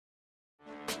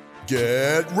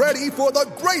Get ready for the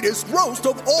greatest roast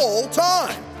of all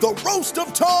time, the Roast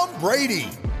of Tom Brady,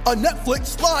 a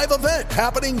Netflix live event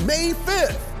happening May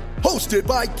 5th. Hosted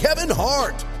by Kevin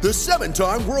Hart, the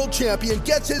 7-time world champion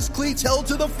gets his cleats held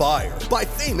to the fire by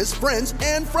famous friends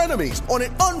and frenemies on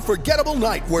an unforgettable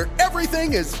night where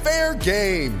everything is fair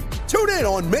game. Tune in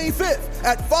on May 5th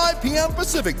at 5 p.m.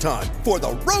 Pacific time for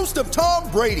the Roast of Tom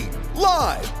Brady,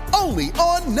 live only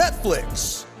on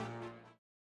Netflix.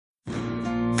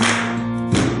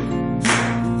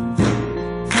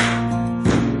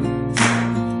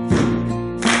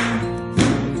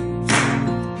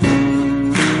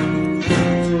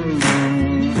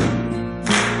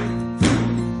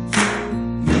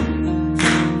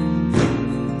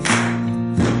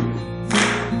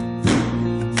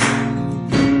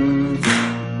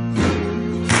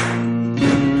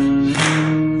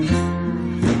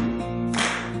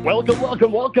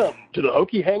 Welcome to the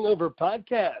Hokie Hangover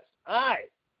Podcast. I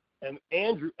am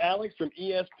Andrew Alex from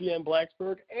ESPN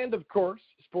Blacksburg and, of course,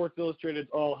 Sports Illustrated's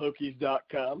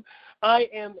AllHokies.com. I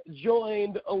am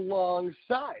joined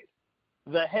alongside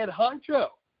the head honcho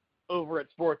over at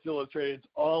Sports Illustrated's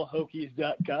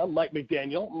AllHokies.com, Mike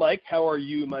McDaniel. Mike, how are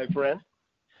you, my friend?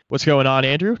 What's going on,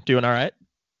 Andrew? Doing all right?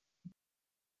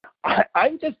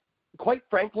 I'm just, quite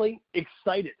frankly,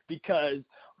 excited because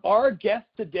our guest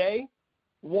today,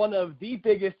 one of the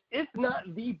biggest, if not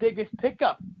the biggest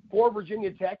pickup for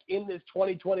Virginia Tech in this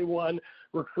 2021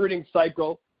 recruiting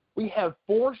cycle. We have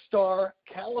 4-star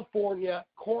California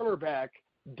cornerback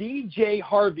DJ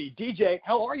Harvey. DJ,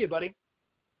 how are you, buddy?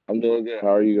 I'm doing good.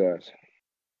 How are you guys?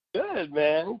 Good,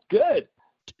 man. Good.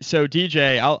 So,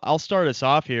 DJ, I'll start us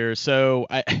off here. So,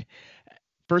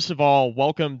 first of all,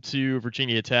 welcome to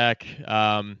Virginia Tech.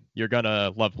 You're going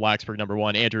to love Blacksburg, number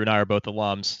one. Andrew and I are both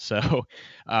alums, so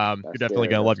you're definitely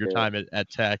going to love your time at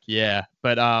Tech. Yeah.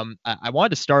 But I wanted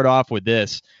to start off with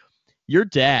this. Your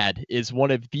dad is one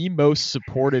of the most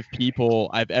supportive people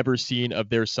I've ever seen of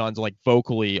their sons, like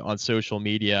vocally on social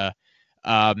media.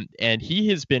 And he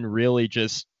has been really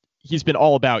he's been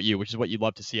all about you, which is what you'd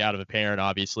love to see out of a parent,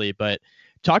 obviously. But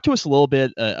talk to us a little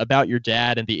bit about your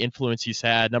dad and the influence he's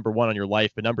had, number one, on your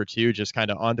life, but number two, just kind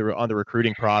of on the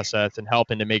recruiting process and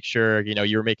helping to make sure,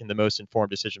 you're making the most informed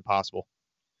decision possible.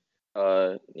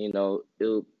 It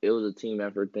was a team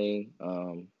effort thing.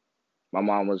 My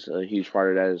mom was a huge part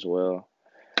of that as well.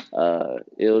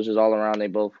 It was just all around. They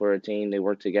both were a team. They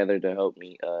worked together to help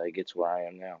me get to where I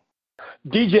am now.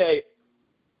 DJ,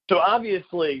 so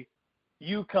obviously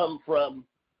you come from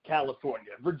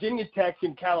California. Virginia Tech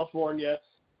in California,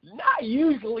 not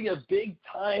usually a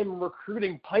big-time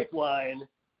recruiting pipeline.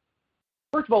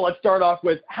 First of all, let's start off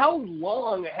with, how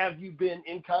long have you been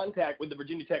in contact with the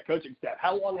Virginia Tech coaching staff?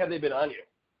 How long have they been on you?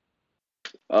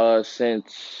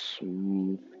 Since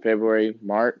February,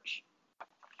 March.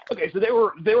 Okay, so they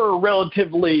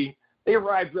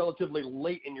arrived relatively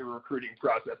late in your recruiting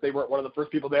process. They weren't one of the first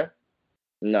people there?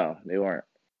 No, they weren't.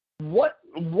 What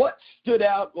stood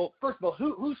out? Well, first of all,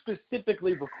 who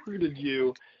specifically recruited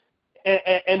you,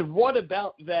 and what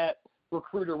about that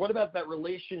recruiter? What about that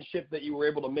relationship that you were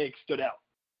able to make stood out?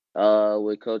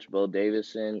 With Coach Bo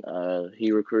Davison,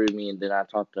 he recruited me, and then I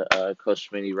talked to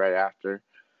Coach Smitty right after.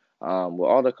 With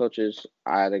all the coaches,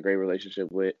 I had a great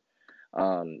relationship with.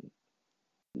 The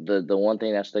one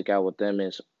thing that stuck out with them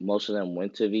is most of them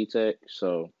went to VTech,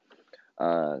 so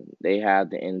they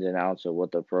had the ins and outs of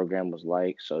what the program was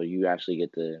like. So you actually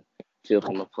get to feel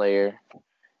from the player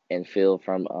and feel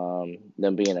from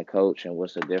them being a coach and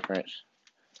what's the difference.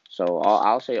 So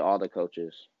I'll say all the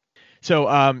coaches. So,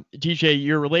 DJ,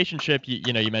 your relationship,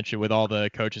 you mentioned with all the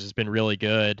coaches has been really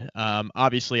good.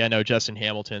 Obviously, I know Justin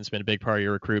Hamilton's been a big part of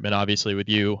your recruitment, obviously, with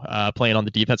you playing on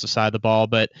the defensive side of the ball.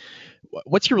 But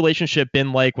what's your relationship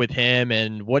been like with him,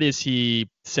 and what has he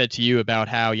said to you about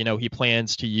how, he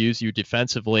plans to use you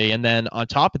defensively? And then on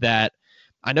top of that,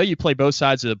 I know you play both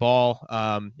sides of the ball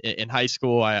in high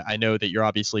school. I know that you're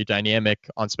obviously dynamic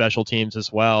on special teams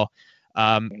as well.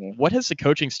 What has the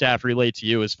coaching staff relayed to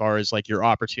you as far as like your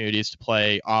opportunities to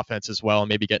play offense as well and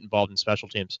maybe get involved in special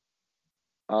teams?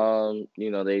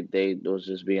 They was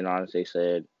just being honest. They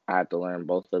said I have to learn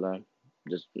both of them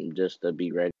just to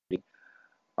be ready.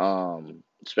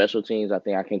 Special teams, I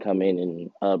think I can come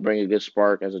in and bring a good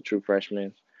spark as a true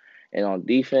freshman. And on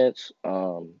defense,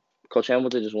 Coach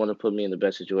Hamilton just wanted to put me in the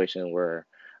best situation where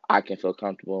I can feel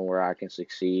comfortable and where I can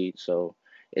succeed. So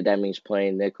if that means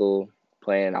playing nickel,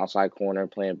 playing outside corner,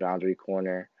 playing boundary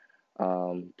corner,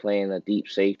 playing a deep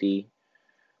safety,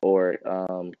 or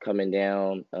coming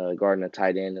down, guarding a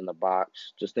tight end in the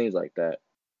box, just things like that.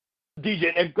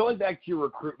 DJ, and going back to your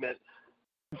recruitment,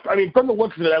 I mean, from the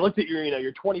looks of it, I looked at your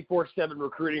 24/7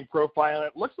 recruiting profile, and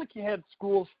it looks like you had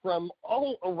schools from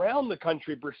all around the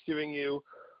country pursuing you.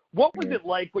 What was it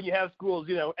like when you have schools,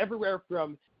 everywhere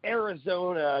from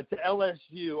Arizona to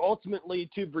LSU, ultimately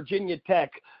to Virginia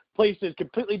Tech, places,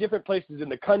 completely different places in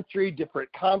the country,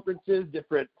 different conferences,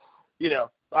 different,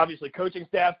 obviously coaching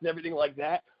staffs and everything like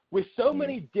that. With so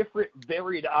many different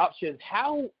varied options,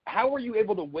 how are you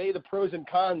able to weigh the pros and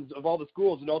cons of all the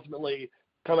schools and ultimately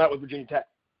come out with Virginia Tech?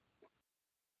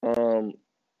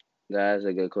 That's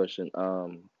a good question.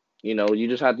 You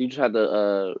just have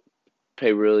to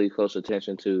pay really close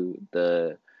attention to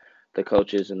the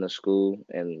coaches in the school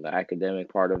and the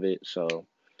academic part of it. So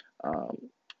a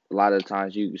lot of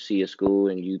times you see a school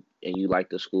and you like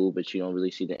the school, but you don't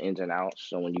really see the ins and outs.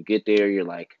 So when you get there, you're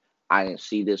like, I didn't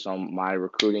see this on my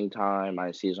recruiting time. I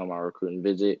didn't see this on my recruiting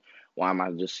visit. Why am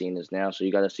I just seeing this now? So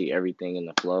you got to see everything in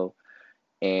the flow.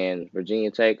 And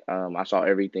Virginia Tech, I saw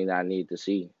everything that I needed to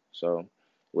see. So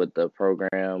with the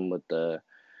program, with the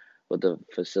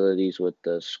facilities, with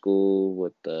the school,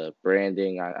 with the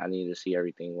branding, I needed to see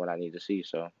everything what I need to see.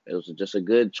 So it was just a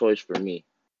good choice for me.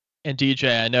 And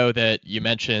DJ, I know that you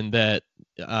mentioned that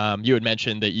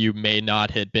you may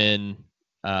not had been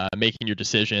making your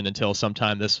decision until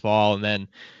sometime this fall, and then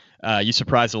you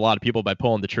surprised a lot of people by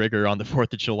pulling the trigger on the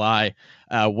 4th of July.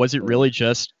 Was it really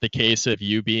just the case of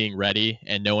you being ready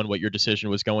and knowing what your decision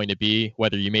was going to be,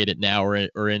 whether you made it now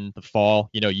or in the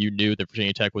fall? You knew that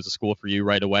Virginia Tech was a school for you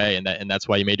right away, and that's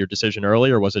why you made your decision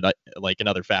early, or was it like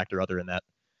another factor other than that?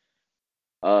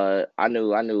 I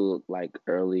knew like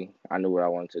early. I knew what I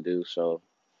wanted to do, so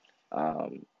I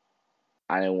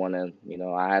didn't want to.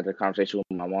 I had the conversation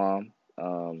with my mom.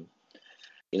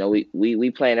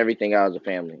 We plan everything out as a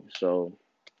family, so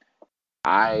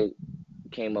I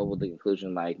came up with the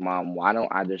conclusion like, Mom, why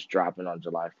don't I just drop it on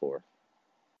July 4th?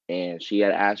 And she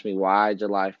had asked me why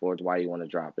July 4th, why you want to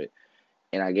drop it?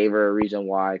 And I gave her a reason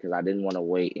why, because I didn't want to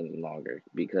wait any longer.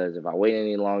 Because if I wait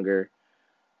any longer,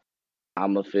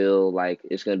 I'm going to feel like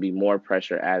it's going to be more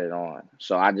pressure added on.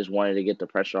 So I just wanted to get the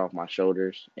pressure off my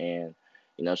shoulders. And,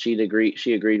 she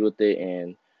agreed with it.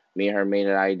 And me and her made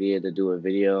an idea to do a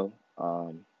video.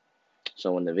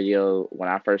 So when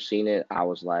I first seen it, I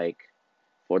was like,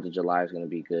 4th of July is going to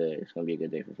be good. It's going to be a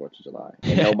good day for 4th of July.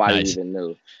 And nobody Nice. even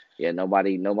knew. Yeah,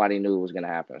 nobody knew it was going to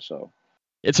happen. So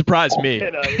it surprised me.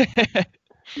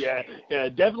 Yeah,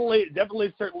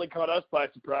 definitely certainly caught us by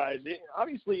surprise.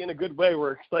 Obviously, in a good way,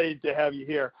 we're excited to have you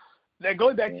here. Now,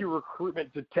 going back to your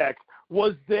recruitment to Tech,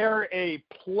 was there a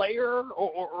player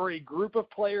or a group of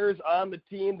players on the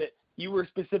team that you were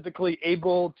specifically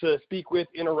able to speak with,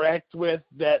 interact with,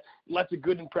 that left a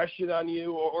good impression on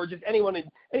you, or just any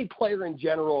player in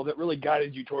general that really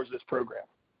guided you towards this program?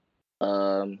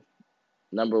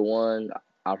 Number one,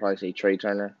 I'll probably say Trey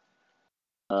Turner.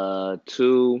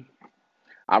 Two,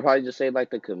 I'll probably just say like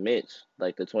the commits,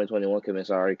 like the 2021 commits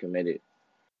are already committed.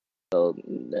 So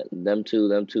them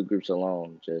two groups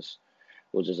alone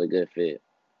was just a good fit.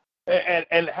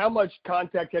 And how much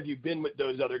contact have you been with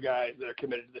those other guys that are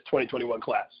committed to the 2021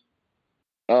 class?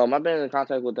 I've been in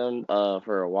contact with them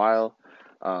for a while.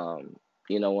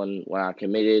 When I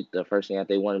committed, the first thing that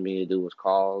they wanted me to do was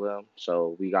call them.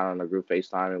 So we got on a group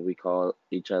FaceTime and we called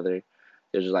each other.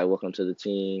 They're just like, welcome to the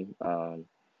team.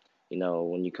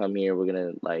 When you come here, we're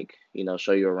going to,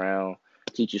 show you around,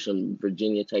 teach you some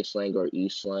Virginia Tech slang or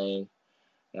East slang.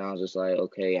 And I was just like,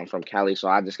 okay, I'm from Cali, so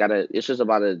it's just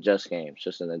about an adjust game. It's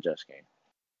just an adjust game.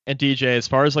 And DJ, as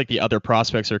far as like the other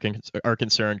prospects are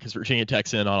concerned, because Virginia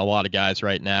Tech's in on a lot of guys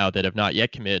right now that have not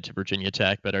yet committed to Virginia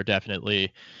Tech, but are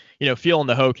definitely, feeling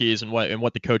the Hokies and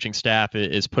what the coaching staff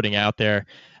is putting out there.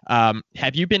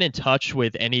 Have you been in touch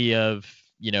with any of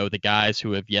the guys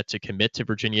who have yet to commit to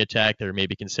Virginia Tech that are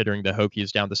maybe considering the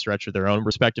Hokies down the stretch of their own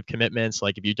respective commitments?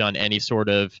 Like, have you done any sort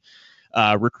of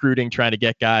recruiting, trying to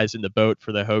get guys in the boat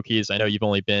for the Hokies? I know you've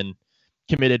only been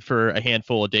committed for a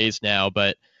handful of days now,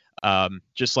 but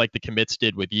just like the commits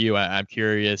did with you, I'm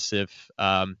curious if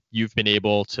you've been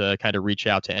able to kind of reach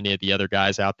out to any of the other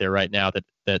guys out there right now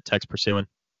that Tech's pursuing.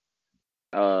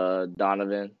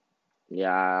 Donovan.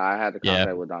 Yeah, I had the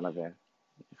contact with Donovan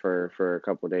for a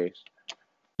couple of days.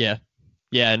 Yeah.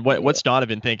 And what's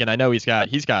Donovan thinking? I know he's got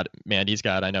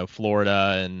I know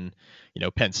Florida and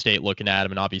Penn State looking at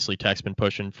him, and obviously Tech's been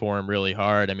pushing for him really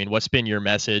hard. I mean, what's been your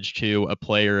message to a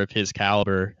player of his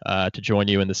caliber to join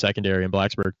you in the secondary in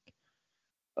Blacksburg?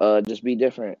 Just be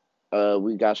different.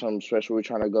 We got something special we're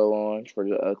trying to go on for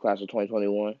the class of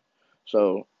 2021.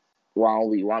 So why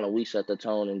don't we set the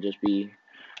tone and just be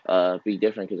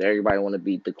different? Because everybody want to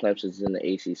beat the Clemsons in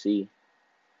the ACC.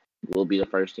 We'll be the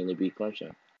first team to beat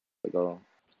Clemson.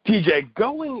 TJ,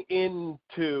 going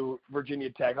into Virginia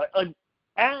Tech,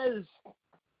 as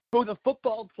both a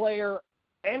football player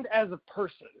and as a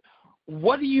person,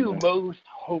 what do you most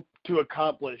hope to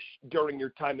accomplish during your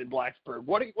time in Blacksburg?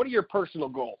 What are your personal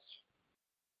goals?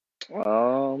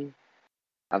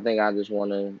 I think I just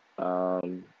want to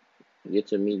get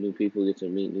to meet new people, get to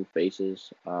meet new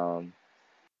faces.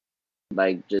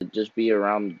 Like just be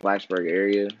around the Blacksburg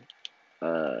area.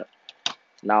 Uh,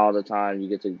 Not all the time you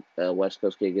get to West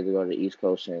Coast kid get to go to the East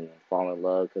Coast and fall in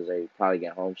love because they probably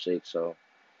get homesick. So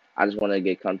I just want to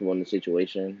get comfortable in the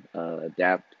situation,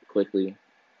 adapt quickly,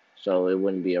 so it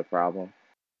wouldn't be a problem.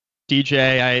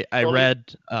 DJ, I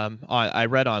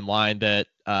read online that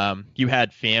you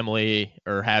had family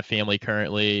or have family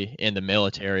currently in the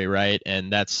military, right?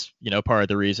 And that's part of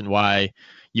the reason why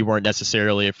you weren't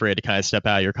necessarily afraid to kind of step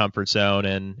out of your comfort zone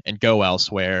and go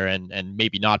elsewhere and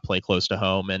maybe not play close to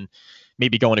home, and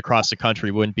maybe going across the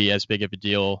country wouldn't be as big of a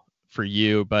deal for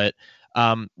you. But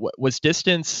was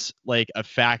distance like a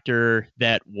factor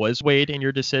that was weighed in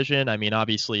your decision? I mean,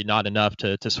 obviously not enough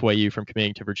to sway you from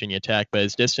committing to Virginia Tech, but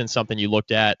is distance something you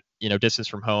looked at, distance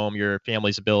from home, your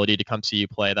family's ability to come see you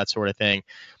play, that sort of thing?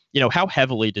 How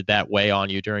heavily did that weigh on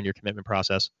you during your commitment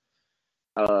process?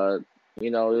 It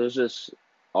was just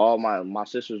all my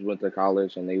sisters went to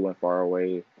college and they went far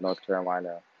away, North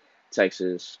Carolina,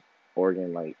 Texas,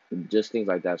 Oregon, like just things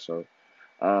like that. So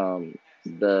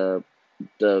the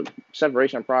the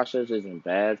separation process isn't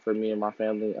bad for me and my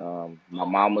family. My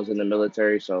mom was in the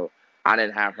military, so I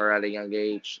didn't have her at a young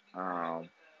age.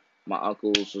 My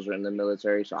uncles was in the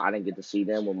military, so I didn't get to see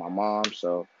them with my mom.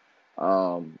 So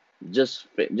um, just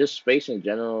space in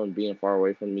general and being far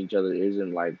away from each other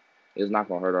isn't like it's not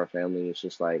gonna hurt our family. It's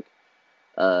just like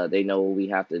they know what we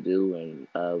have to do,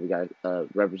 and we got to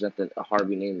represent the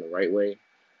Harvey name the right way.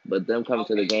 But them coming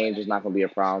to the games is not gonna be a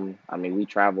problem. I mean, we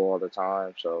travel all the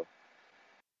time, so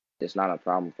it's not a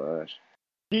problem for us.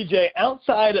 DJ,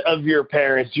 outside of your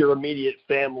parents, your immediate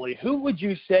family, who would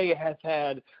you say has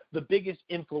had the biggest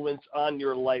influence on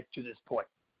your life to this point?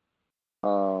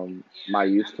 My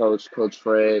youth coach, Coach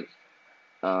Fred,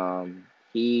 when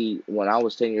I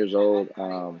was 10 years old,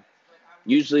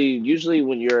 usually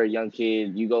when you're a young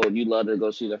kid, you love to go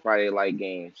see the Friday night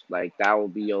games. Like that will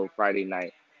be your Friday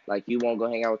night. Like you won't go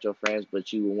hang out with your friends,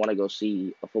 but you want to go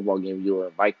see a football game. You'll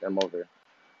invite them over.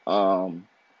 Um,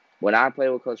 when I played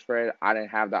with Coach Fred, I didn't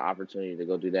have the opportunity to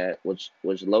go do that, which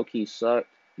low key sucked.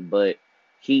 But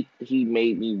he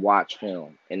made me watch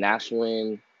film, and that's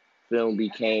when film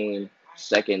became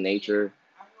second nature.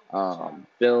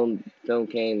 Film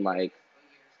came like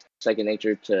second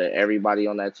nature to everybody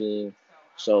on that team.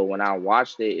 So when I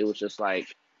watched it, it was just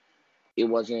like it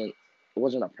wasn't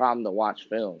a problem to watch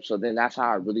film. So then that's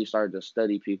how I really started to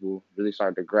study people, really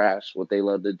started to grasp what they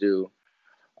love to do.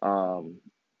 Um,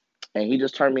 and he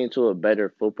just turned me into a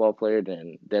better football player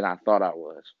than I thought I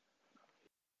was.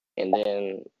 And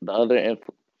then the other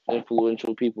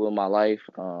influential people in my life,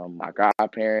 my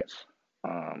godparents,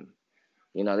 um,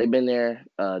 they've been there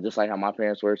just like how my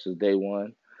parents were since day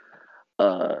one.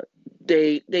 Uh,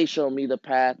 they showed me the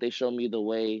path, they showed me the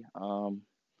way.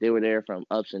 They were there from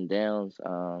ups and downs.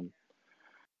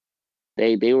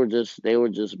 They were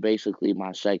just basically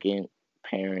my second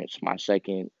parents, my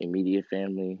second immediate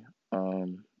family.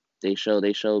 Um, they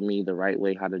showed me the right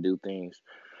way how to do things.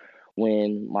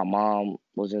 When my mom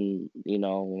was in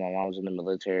the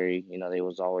military, they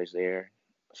was always there.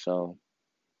 So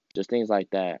just things like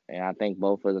that. And I think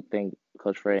both of the thing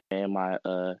Coach Fred and my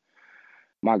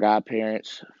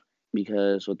godparents,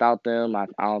 because without them, I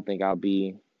don't think I'll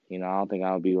be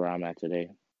where I'm at today.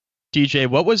 DJ,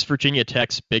 what was Virginia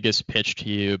Tech's biggest pitch to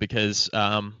you? Because,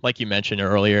 like you mentioned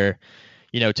earlier,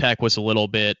 Tech was a little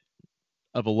bit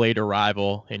of a late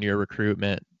arrival in your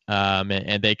recruitment,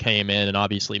 and they came in and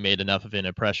obviously made enough of an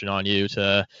impression on you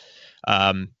to,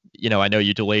 I know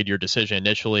you delayed your decision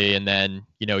initially, and then,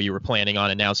 you were planning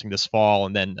on announcing this fall,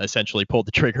 and then essentially pulled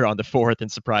the trigger on the 4th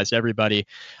and surprised everybody.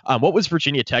 What was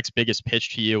Virginia Tech's biggest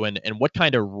pitch to you, and what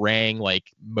kind of rang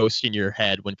like most in your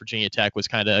head when Virginia Tech was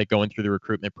kind of going through the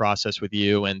recruitment process with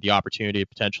you and the opportunity to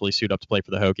potentially suit up to play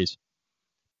for the Hokies?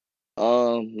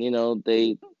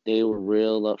 They were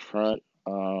real upfront.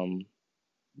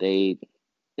 They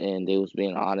they was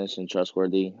being honest and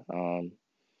trustworthy. When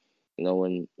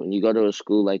you go to a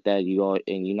school like that,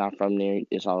 and you're not from there,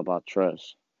 it's all about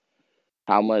trust.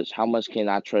 How much can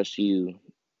I trust you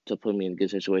to put me in a good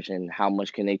situation? How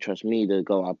much can they trust me to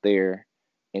go out there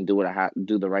and do what I have,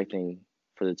 do the right thing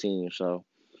for the team? So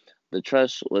the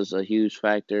trust was a huge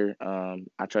factor.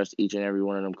 I trust each and every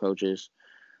one of them coaches.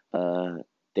 Uh,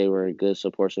 they were a good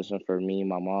support system for me and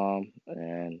my mom,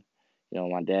 and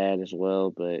my dad as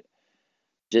well. But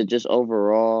just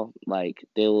overall, like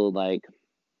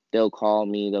they'll call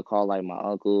me, they'll call like my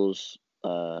uncles,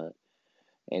 and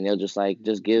they'll just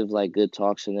give like good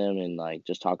talks to them and like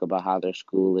just talk about how their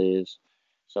school is.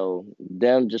 So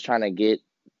them just trying to get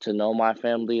to know my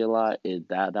family a lot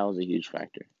that was a huge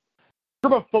factor.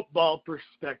 From a football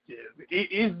perspective,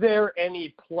 is there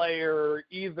any player,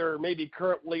 either maybe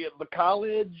currently at the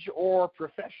college or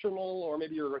professional, or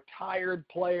maybe a retired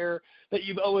player that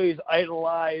you've always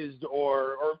idolized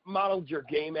or modeled your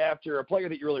game after, a player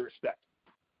that you really respect?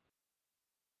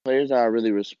 Players I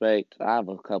really respect, I have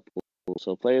a couple.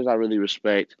 So players I really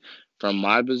respect from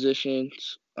my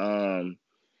positions, one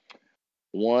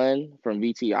from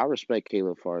VT, I respect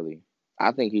Caleb Farley.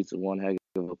 I think he's one heck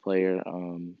of a player.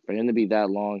 For him to be that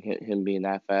long, him being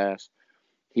that fast,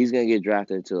 he's gonna get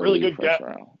drafted into the Really league good first guy.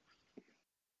 round.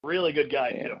 Really good guy,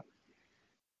 Yeah, too.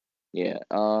 yeah.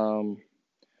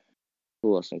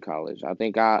 Who else in college? I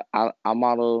think I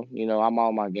model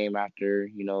my game after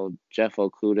Jeff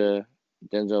Okuda,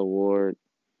 Denzel Ward,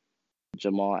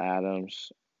 Jamal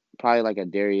Adams, probably like a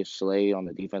Darius Slay on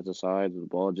the defensive side of the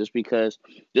ball, just because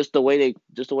just the way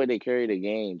they carry the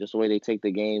game, just the way they take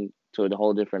the game to a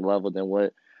whole different level than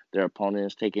what their opponent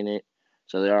is taking it.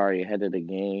 So they're already ahead of the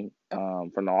game.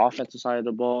 From the offensive side of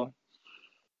the ball,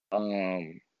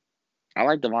 um, I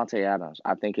like Devontae Adams.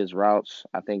 I think his routes,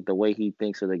 I think the way he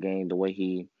thinks of the game, the way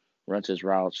he runs his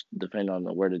routes, depending on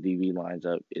where the DB lines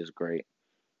up, is great.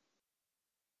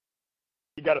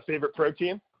 You got a favorite pro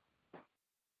team?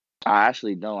 I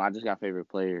actually don't. I just got favorite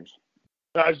players.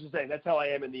 I was just saying, that's how I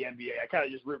am in the NBA. I kind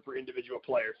of just root for individual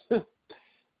players.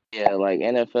 Yeah, like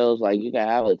NFL's like you can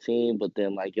have a team, but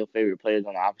then like your favorite players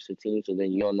on the opposite team, so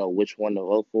then you don't know which one to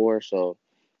vote for. So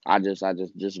I just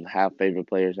have favorite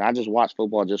players. And I just watch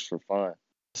football just for fun.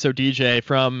 So DJ,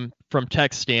 from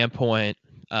Tech's standpoint,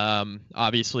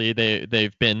 obviously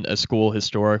they've been a school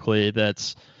historically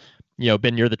that's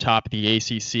been near the top of the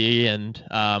ACC, and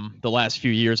the last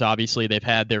few years, obviously they've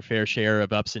had their fair share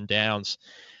of ups and downs.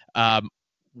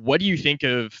 What do you think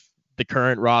of the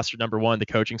current roster, number one, the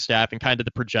coaching staff, and kind of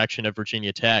the projection of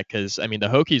Virginia Tech? Because, I mean, the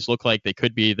Hokies look like they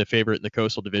could be the favorite in the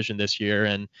Coastal Division this year.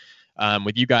 And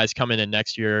with you guys coming in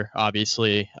next year,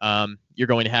 obviously, you're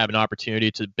going to have an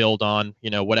opportunity to build on,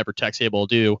 whatever Tech's able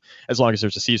to do, as long as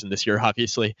there's a season this year,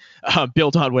 obviously,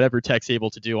 build on whatever Tech's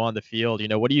able to do on the field.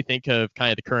 What do you think of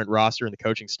kind of the current roster and the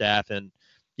coaching staff and,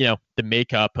 the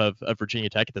makeup of Virginia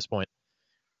Tech at this point?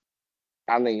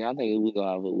 I think we're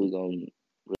gonna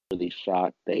really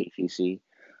shock the ACC.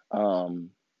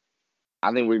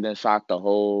 I think we're gonna shock the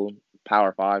whole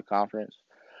Power Five conference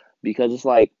because it's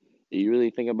like you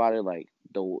really think about it, like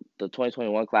the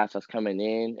 2021 class that's coming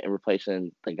in and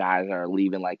replacing the guys that are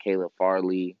leaving, like Caleb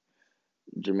Farley,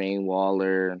 Jermaine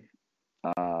Waller,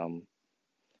 um,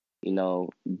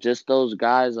 just those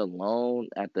guys alone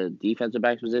at the defensive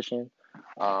back position.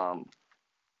 Um,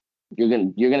 you're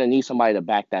gonna need somebody to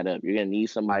back that up. You're gonna need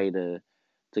somebody to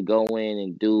go in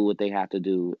and do what they have to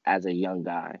do as a young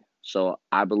guy. So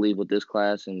I believe with this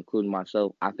class, including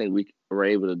myself, I think we were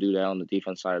able to do that on the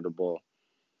defense side of the ball.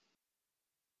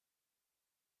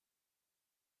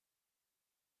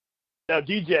 Now,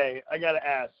 DJ, I got to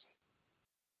ask,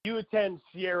 you attend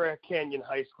Sierra Canyon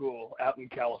High School out in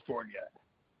California.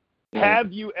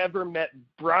 Have you ever met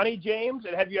Bronny James,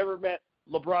 and have you ever met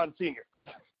LeBron Sr.?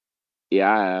 Yeah,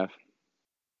 I have.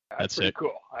 That's pretty sick.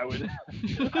 cool. I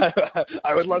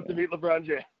would love to meet LeBron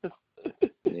James.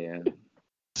 Yeah.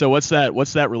 So what's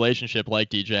that relationship like,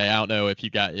 DJ? I don't know if you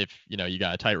got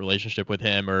a tight relationship with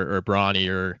him or Bronny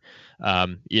or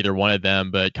either one of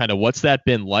them, but kind of what's that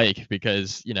been like?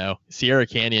 Because Sierra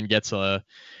Canyon gets a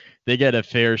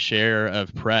fair share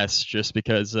of press just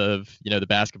because of the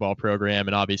basketball program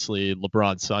and obviously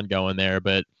LeBron's son going there.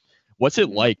 But what's it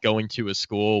like going to a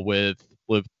school with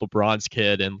LeBron's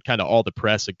kid and kind of all the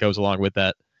press that goes along with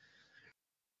that?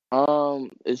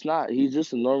 It's not. He's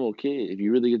just a normal kid. If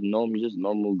you really get to know him, he's just a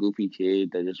normal, goofy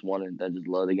kid that just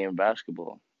love the game of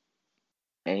basketball.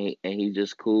 And he's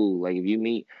just cool. Like if you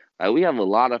meet, like we have a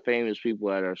lot of famous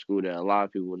people at our school that a lot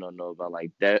of people don't know about,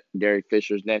 like Derek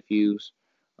Fisher's nephews,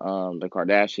 the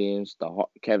Kardashians,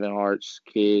 Kevin Hart's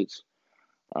kids.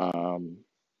 You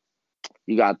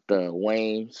got the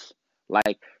Waynes.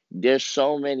 Like there's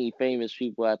so many famous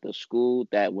people at the school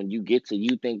that when you get to,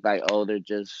 you think like, oh, they're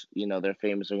just, they're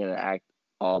famous, they're gonna act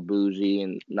all bougie,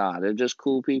 and nah, they're just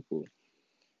cool people.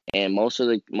 And most of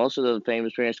the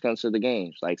famous parents come to the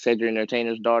games. Like Cedric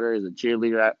Entertainer's daughter is a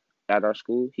cheerleader at our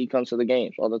school. He comes to the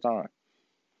games all the time,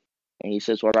 and he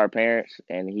sits with our parents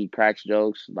and he cracks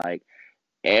jokes. Like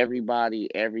every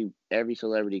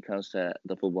celebrity comes to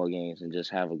the football games and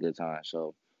just have a good time.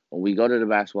 So when we go to the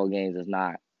basketball games, it's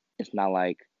not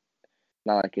like,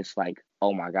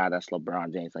 oh my God, that's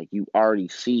LeBron James. Like, you already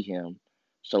see him,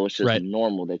 so it's just Right.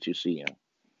 normal that you see him.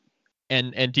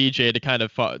 And DJ, to kind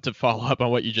of to follow up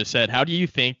on what you just said, how do you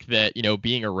think that,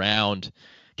 being around,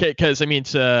 because I mean,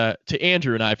 to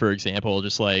Andrew and I, for example,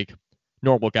 just like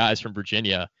normal guys from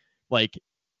Virginia, like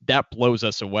that blows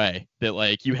us away that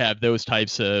like you have those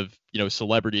types of,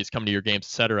 celebrities coming to your games,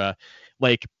 etc.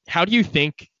 Like, how do you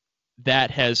think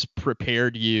that has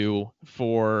prepared you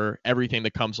for everything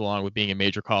that comes along with being a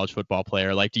major college football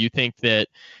player? Like, do you think that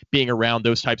being around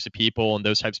those types of people and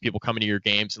those types of people coming to your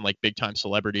games and like big time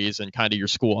celebrities and kind of your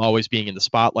school always being in the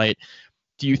spotlight,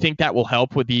 do you think that will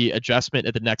help with the adjustment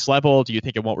at the next level? Do you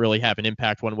think it won't really have an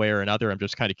impact one way or another? I'm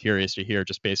just kind of curious to hear,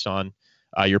 just based on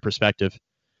your perspective.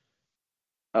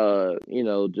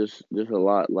 Just a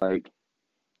lot. Like,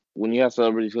 when you have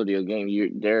celebrities go to your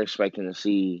game, they're expecting to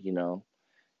see,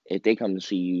 if they come to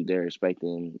see you, they're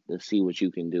expecting to see what you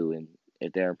can do, and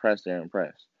if they're impressed, they're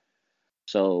impressed.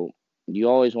 So you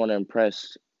always want to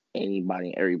impress anybody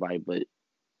and everybody,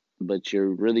 but you're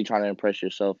really trying to impress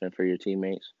yourself and for your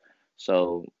teammates.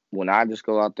 So when I just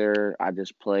go out there, I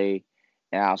just play,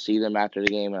 and I'll see them after the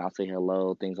game, and I'll say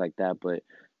hello, things like that. But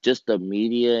just the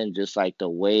media and just like the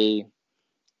way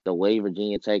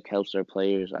Virginia Tech helps their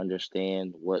players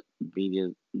understand what media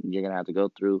you're gonna have to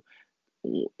go through,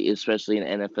 especially in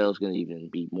the NFL, is going to even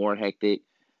be more hectic.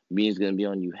 Media's going to be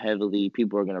on you heavily.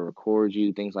 People are going to record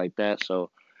you, things like that.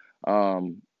 So, I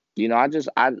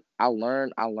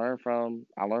learn from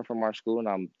our school,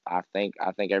 and I think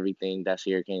everything that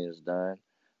Sierra Canyon has done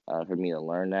for me to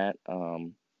learn that.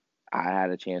 I had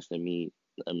a chance to meet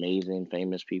amazing,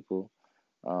 famous people.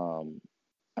 Um,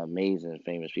 amazing,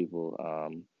 famous people.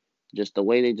 Just the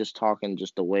way they just talk, and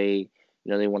just the way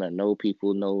they want to know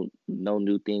people, know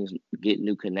new things, get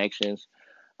new connections.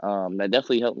 That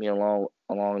definitely helped me along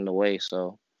the way.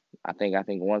 So once I go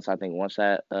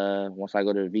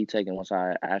to VTech, and once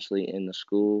I actually in the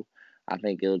school, I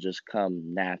think it'll just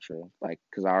come natural. Like,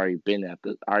 because I already been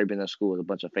to school with a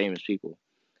bunch of famous people,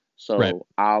 Right. so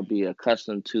I'll be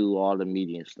accustomed to all the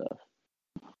media and stuff.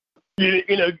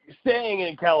 Staying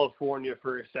in California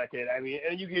for a second, I mean,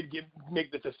 and you could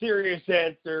make this a serious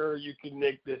answer, you can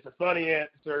make this a funny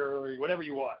answer, or whatever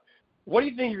you want. What do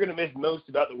you think you're going to miss most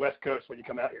about the West Coast when you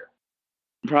come out here?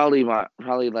 Probably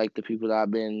like the people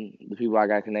the people I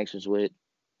got connections with,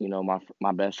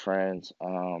 my best friends,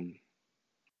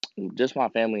 just my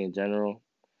family in general.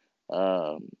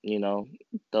 Um, you know,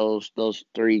 those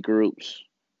three groups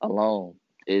alone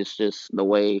is just the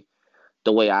way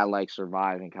I like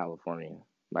survive in California.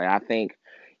 Like, I think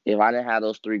if I didn't have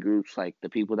those three groups, like the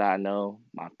people that I know,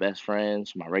 my best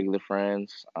friends, my regular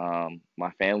friends,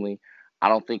 my family, I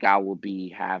don't think I would be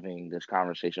having this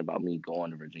conversation about me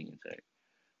going to Virginia Tech.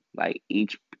 Like,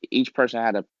 each person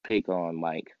had to pick on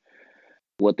like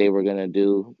what they were gonna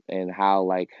do, and how,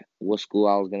 like, what school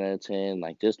I was gonna attend,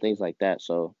 like just things like that.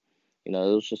 So, it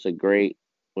was just a great,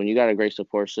 when you got a great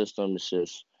support system, it's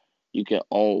just,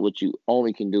 what you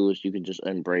only can do is you can just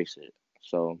embrace it.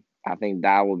 So I think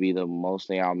that would be the most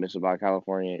thing I'll miss about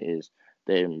California, is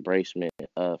the embracement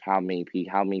of how many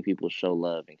people show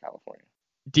love in California.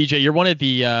 DJ, you're one of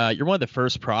the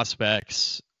first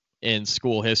prospects in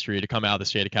school history to come out of the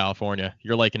state of California.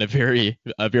 You're like in a very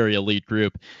elite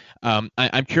group. I'm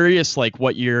curious, like,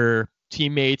 what your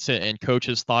teammates and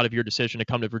coaches thought of your decision to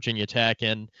come to Virginia Tech,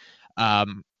 and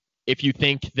if you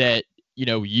think that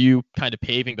you kind of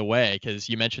paving the way, because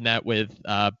you mentioned that with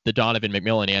the Donovan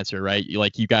McMillan answer, right?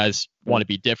 You guys want to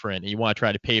be different and you want to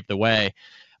try to pave the way.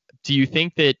 Do you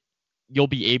think that you'll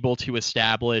be able to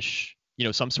establish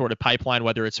some sort of pipeline,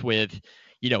 whether it's with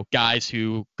guys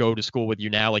who go to school with you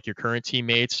now, like your current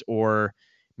teammates, or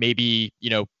maybe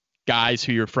guys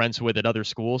who you're friends with at other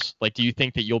schools? Like, do you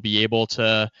think that you'll be able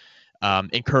to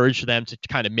encourage them to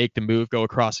kind of make the move, go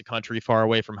across the country, far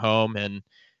away from home, and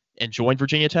join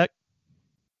Virginia Tech?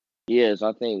 Yes,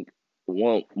 I think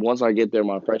once I get there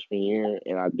my freshman year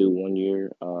and I do 1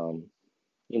 year,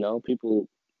 people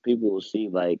will see,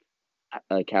 like,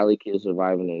 a Cali kid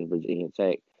surviving in Virginia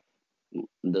Tech.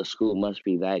 The school must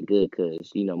be that good,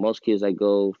 because most kids that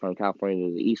go from California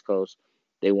to the East Coast,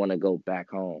 they want to go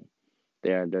back home.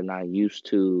 They're not used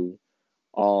to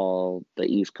all the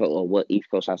East Coast, or what East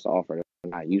Coast has to offer.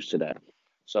 They're not used to that.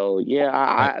 So yeah,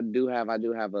 Right. I do have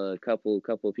a couple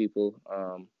of people.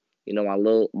 My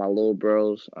little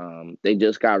bros. They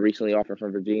just got recently offered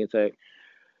from Virginia Tech.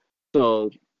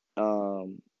 So,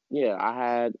 yeah,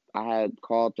 I had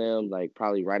called them, like,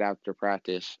 probably right after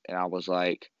practice, and I was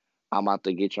like, I'm about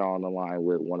to get y'all on the line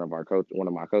with one of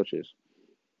my coaches,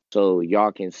 so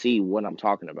y'all can see what I'm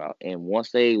talking about. And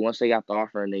once they got the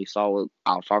offer and they saw what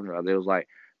I was talking about, they was like,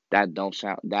 that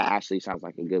actually sounds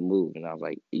like a good move. And I was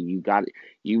like, you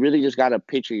really just got to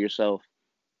picture yourself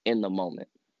in the moment.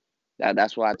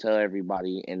 That's what I tell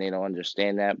everybody, and they don't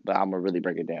understand that, but I'm gonna really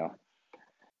break it down.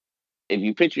 If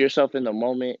you picture yourself in the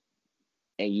moment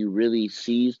and you really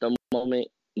seize the moment,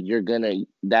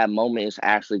 that moment is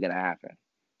actually gonna happen.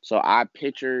 So I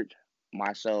pictured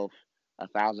myself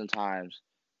 1,000 times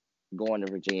going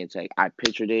to Virginia Tech. I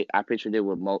pictured it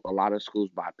with a lot of schools,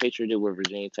 but I pictured it with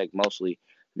Virginia Tech mostly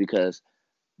because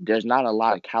there's not a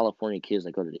lot of California kids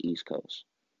that go to the East Coast.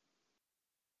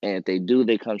 And if they do,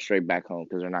 they come straight back home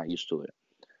because they're not used to it.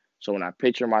 So when I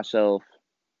picture myself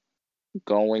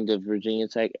going to Virginia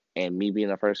Tech and me being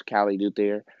the first Cali dude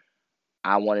there,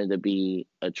 I wanted to be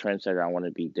a trendsetter. I wanted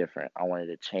to be different. I wanted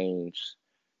to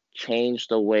change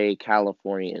the way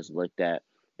California is looked at.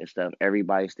 Instead of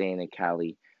everybody staying in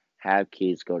Cali, have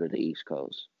kids go to the East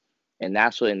Coast. And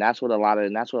that's what a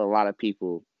lot of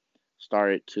people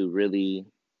started to really,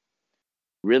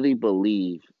 really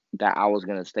believe that I was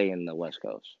gonna stay in the West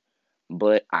Coast.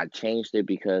 But I changed it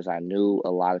because I knew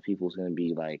a lot of people was gonna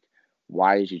be like,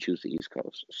 why did you choose the East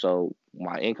Coast? So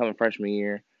my incoming freshman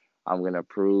year, I'm gonna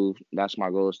prove. That's my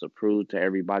goal, is to prove to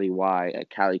everybody why a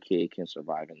Cali kid can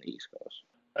survive in the East Coast.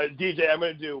 DJ, I'm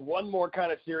going to do one more kind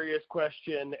of serious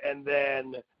question, and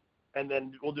then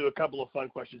we'll do a couple of fun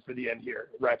questions for the end here,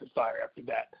 rapid fire after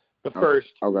that. But first,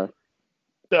 okay.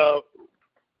 So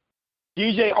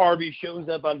DJ Harvey shows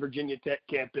up on Virginia Tech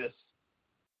campus,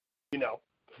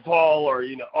 fall or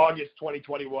August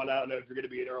 2021. I don't know if you're going to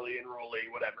be an early enrollee,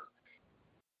 whatever.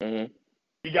 Mm-hmm.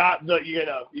 You got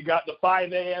the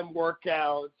 5 a.m.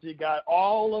 workouts. You got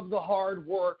all of the hard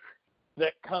work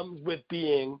that comes with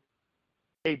being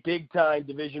a big-time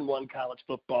Division I college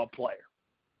football player.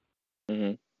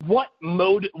 Mm-hmm. What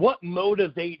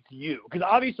motivates you? Because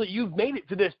obviously you've made it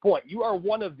to this point. You are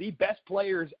one of the best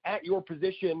players at your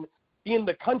position in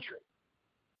the country.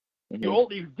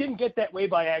 Mm-hmm. You didn't get that way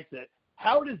by accident.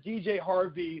 How does DJ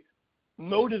Harvey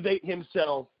motivate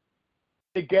himself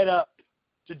to get up,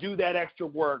 to do that extra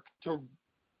work, to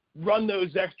run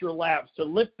those extra laps, to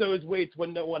lift those weights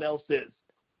when no one else is?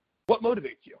 What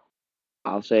motivates you?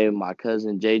 I'll say my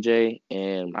cousin JJ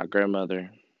and my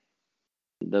grandmother.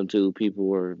 Them two people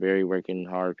were very working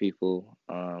hard people.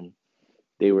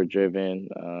 They were driven.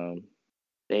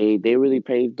 They really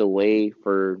paved the way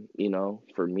for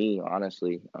me,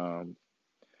 honestly.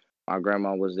 My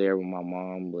grandma was there when my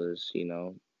mom was,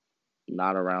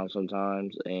 not around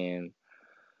sometimes, and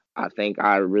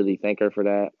I really thank her for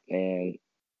that. And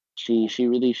she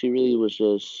really was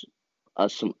just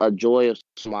a joyous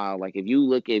smile. Like if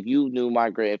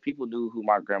people knew who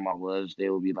my grandma was, they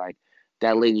would be like,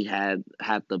 that lady had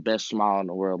the best smile in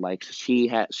the world. Like she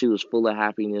was full of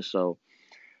happiness. So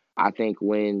I think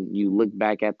when you look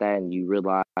back at that and you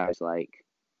realize like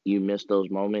you miss those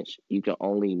moments, you can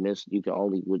only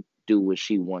do what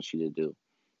she wants you to do.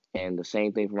 And the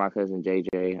same thing for my cousin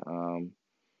JJ.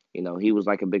 He was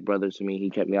like a big brother to me.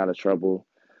 He kept me out of trouble.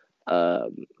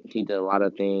 He did a lot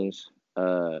of things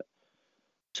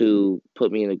to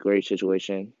put me in a great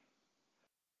situation.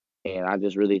 And I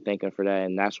just really thank him for that.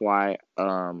 And that's why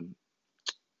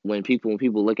when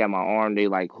people look at my arm, they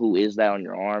like, who is that on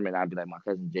your arm? And I'd be like, my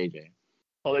cousin JJ.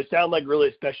 Well, they sound like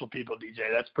really special people,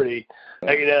 DJ. That's pretty,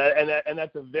 and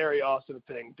that's a very awesome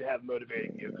thing to have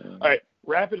motivating you. All right,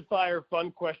 rapid fire,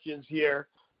 fun questions here.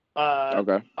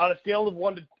 Okay. On a scale of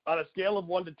 1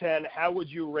 to 10, how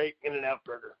would you rate In-N-Out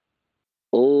Burger?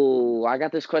 Oh, I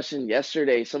got this question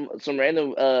yesterday. Some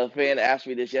random fan asked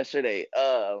me this yesterday.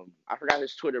 I forgot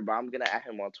his Twitter, but I'm gonna add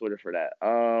him on Twitter for that.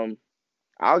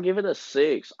 I'll give it a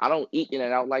 6. I don't eat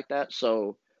In-N-Out like that,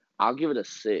 so I'll give it a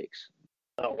 6.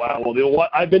 Oh, wow. Well,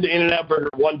 I've been to In-N-Out Burger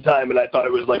one time, and I thought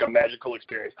it was like a magical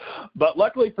experience. But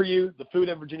luckily for you, the food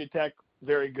at Virginia Tech,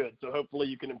 very good. So hopefully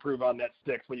you can improve on that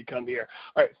 6 when you come here.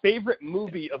 All right, favorite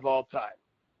movie of all time?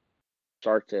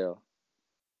 Shark Tale.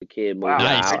 The kid movie. Wow,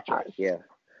 nice.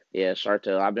 Yeah, Shark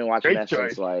Tale. I've been watching that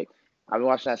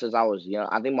since I was young.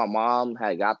 I think my mom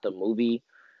had got the movie,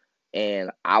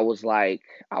 and I was like,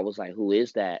 who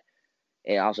is that?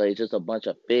 And I was like, it's just a bunch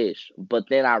of fish. But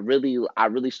then I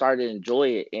really started to enjoy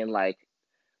it. And like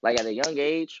at a young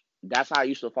age, that's how I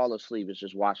used to fall asleep, is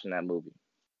just watching that movie.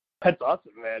 That's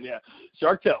awesome, man. Yeah.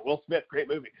 Shark Tale, Will Smith, great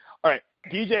movie. All right,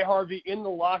 DJ Harvey in the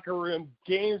locker room.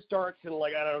 Game starts in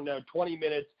 20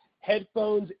 minutes.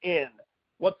 Headphones in.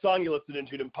 What song you listening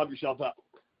to pump yourself up?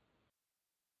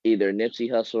 Either Nipsey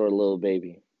Hussle or Lil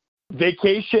Baby.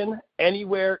 Vacation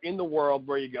anywhere in the world.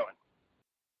 Where are you going?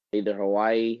 Either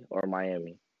Hawaii or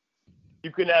Miami.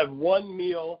 You can have one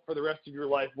meal for the rest of your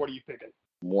life. What are you picking?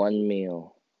 One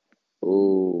meal.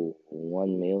 Ooh,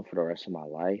 one meal for the rest of my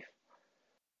life.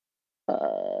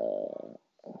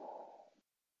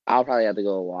 I'll probably have to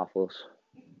go with waffles.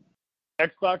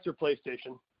 Xbox or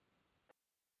PlayStation?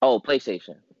 Oh,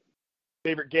 PlayStation.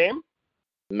 Favorite game?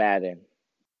 Madden.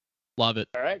 Love it.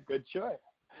 All right, good choice.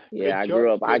 Yeah,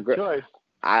 Good choice.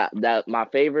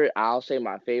 I'll say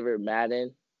my favorite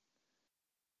Madden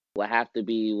would have to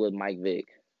be with Mike Vick.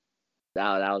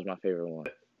 That was my favorite one.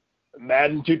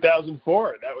 Madden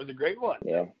 2004. That was a great one.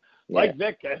 Yeah. Mike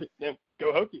Vick,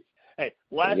 go Hokies. Hey,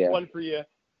 last one for you.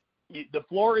 The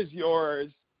floor is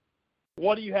yours.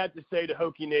 What do you have to say to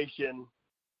Hokie Nation?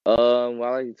 What I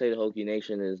like to say to Hokie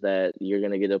Nation is that you're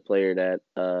going to get a player that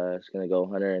is going to go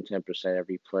 110%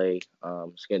 every play.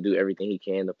 He's going to do everything he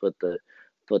can to put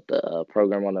the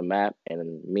program on the map.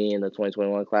 And me and the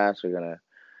 2021 class are going to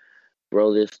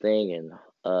grow this thing. And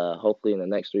hopefully in the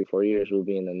next 3-4 years, we'll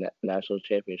be in the national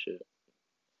championship.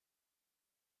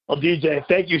 Well, DJ,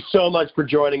 thank you so much for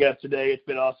joining us today. It's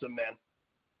been awesome, man.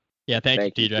 Yeah,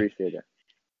 thank you, DJ. Appreciate it.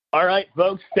 All right,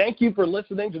 folks, thank you for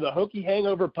listening to the Hokie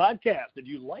Hangover podcast. If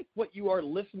you like what you are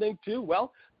listening to,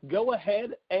 well, go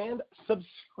ahead and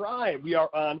subscribe. We are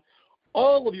on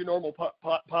all of your normal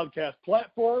podcast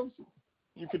platforms.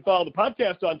 You can follow the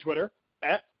podcast on Twitter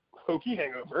at Hokie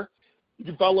Hangover. You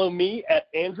can follow me at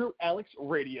Andrew Alex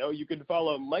Radio. You can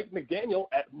follow Mike McDaniel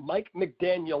at Mike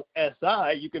McDaniel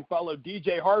SI. You can follow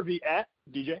DJ Harvey at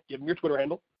DJ. Give him your Twitter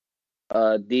handle.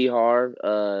 DHarv,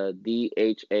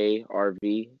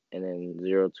 DHARV, and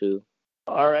then 02.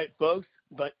 All right, folks.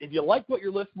 But if you like what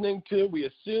you're listening to, we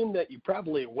assume that you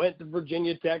probably went to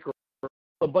Virginia Tech or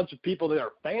a bunch of people that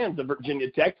are fans of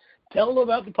Virginia Tech. Tell them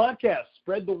about the podcast.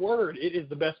 Spread the word. It is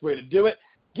the best way to do it.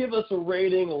 Give us a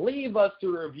rating. Leave us a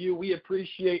review. We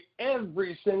appreciate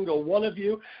every single one of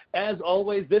you. As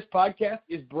always, this podcast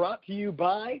is brought to you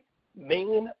by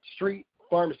Main Street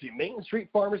Pharmacy. Main Street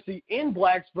Pharmacy in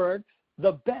Blacksburg,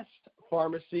 the best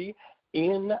pharmacy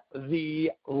in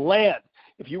the land.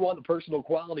 If you want the personal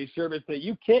quality service that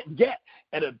you can't get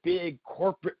at a big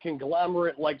corporate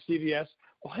conglomerate like CVS,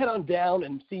 well, head on down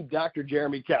and see Dr.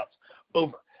 Jeremy Couts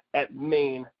over at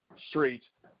Main Street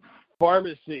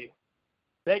Pharmacy.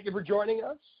 Thank you for joining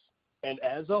us, and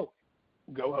as always,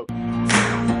 go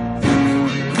Hokies.